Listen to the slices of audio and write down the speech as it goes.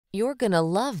You're gonna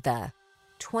love the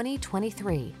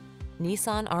 2023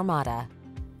 Nissan Armada.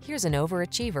 Here's an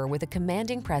overachiever with a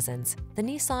commanding presence, the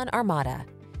Nissan Armada.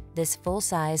 This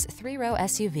full-size, three-row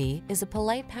SUV is a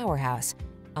polite powerhouse,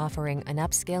 offering an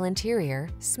upscale interior,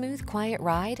 smooth, quiet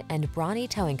ride, and brawny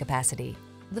towing capacity.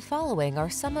 The following are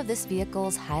some of this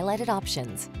vehicle's highlighted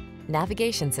options: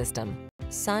 navigation system,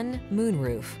 sun,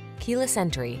 moonroof, keyless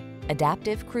entry,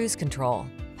 adaptive cruise control,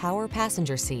 power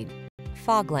passenger seat,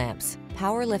 fog lamps,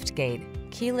 power liftgate,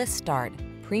 keyless start,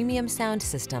 premium sound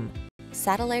system,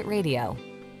 satellite radio.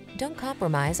 Don't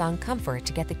compromise on comfort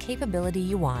to get the capability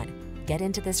you want. Get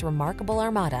into this remarkable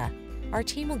Armada. Our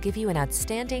team will give you an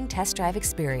outstanding test drive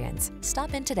experience.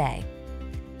 Stop in today.